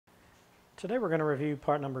Today we're going to review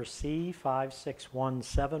part number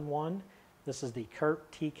C56171. This is the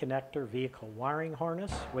Curt T-connector vehicle wiring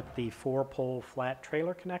harness with the 4-pole flat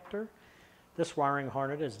trailer connector. This wiring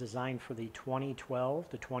harness is designed for the 2012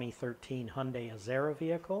 to 2013 Hyundai Azera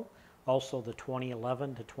vehicle, also the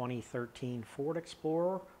 2011 to 2013 Ford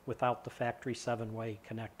Explorer without the factory 7-way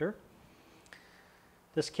connector.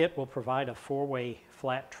 This kit will provide a 4-way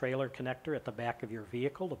flat trailer connector at the back of your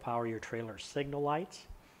vehicle to power your trailer's signal lights.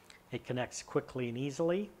 It connects quickly and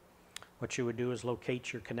easily. What you would do is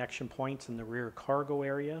locate your connection points in the rear cargo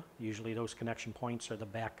area. Usually those connection points are the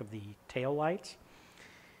back of the tail lights.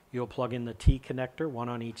 You'll plug in the T connector, one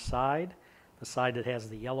on each side. The side that has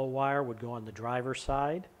the yellow wire would go on the driver's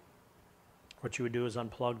side. What you would do is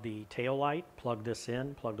unplug the tail light, plug this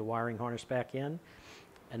in, plug the wiring harness back in.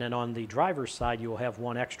 And then on the driver's side, you will have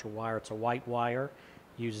one extra wire. It's a white wire.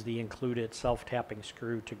 Use the included self-tapping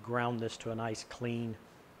screw to ground this to a nice clean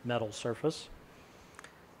metal surface.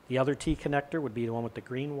 The other T connector would be the one with the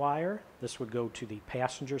green wire. This would go to the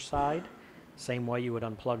passenger side. Same way you would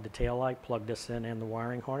unplug the tail light, plug this in and the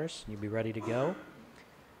wiring harness, and you'd be ready to go.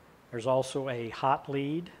 There's also a hot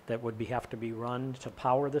lead that would have to be run to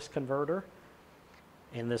power this converter.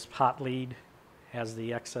 And this hot lead has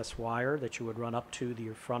the excess wire that you would run up to the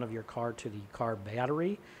front of your car to the car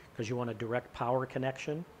battery because you want a direct power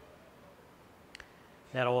connection.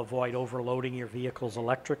 That'll avoid overloading your vehicle's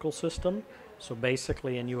electrical system. So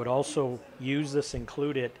basically, and you would also use this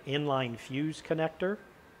included inline fuse connector.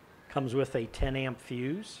 Comes with a 10 amp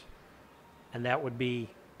fuse, and that would be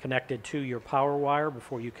connected to your power wire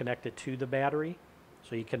before you connect it to the battery.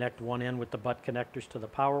 So you connect one end with the butt connectors to the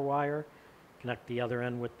power wire, connect the other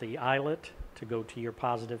end with the eyelet to go to your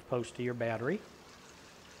positive post to your battery.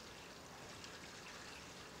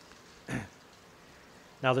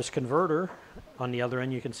 Now this converter, on the other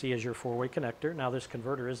end you can see is your 4-way connector. Now this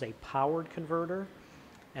converter is a powered converter,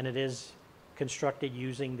 and it is constructed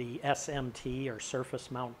using the SMT or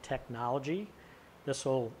surface mount technology.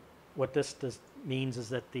 What this means is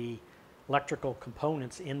that the electrical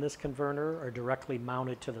components in this converter are directly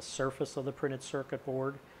mounted to the surface of the printed circuit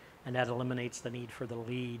board, and that eliminates the need for the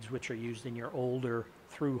leads which are used in your older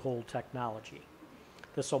through-hole technology.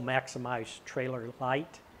 This will maximize trailer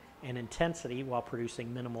light and intensity while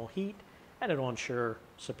producing minimal heat, and it'll ensure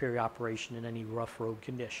superior operation in any rough road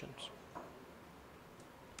conditions.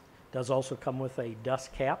 It does also come with a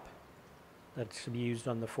dust cap that's to be used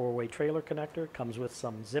on the 4-way trailer connector. It comes with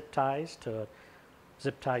some zip ties to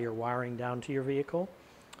zip tie your wiring down to your vehicle.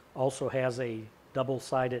 Also has a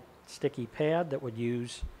double-sided sticky pad that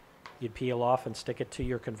you'd peel off and stick it to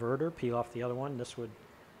your converter, peel off the other one. This would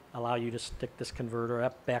allow you to stick this converter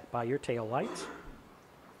up back by your tail lights.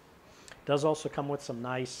 It does also come with some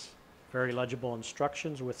nice, very legible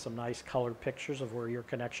instructions with some nice colored pictures of where your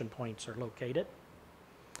connection points are located.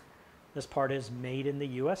 This part is made in the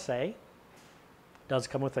USA. It does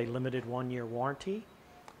come with a limited 1-year warranty.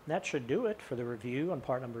 That should do it for the review on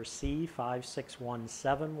part number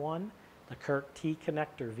C56171, the Curt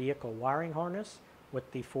T-connector vehicle wiring harness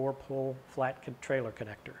with the 4-pole flat trailer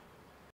connector.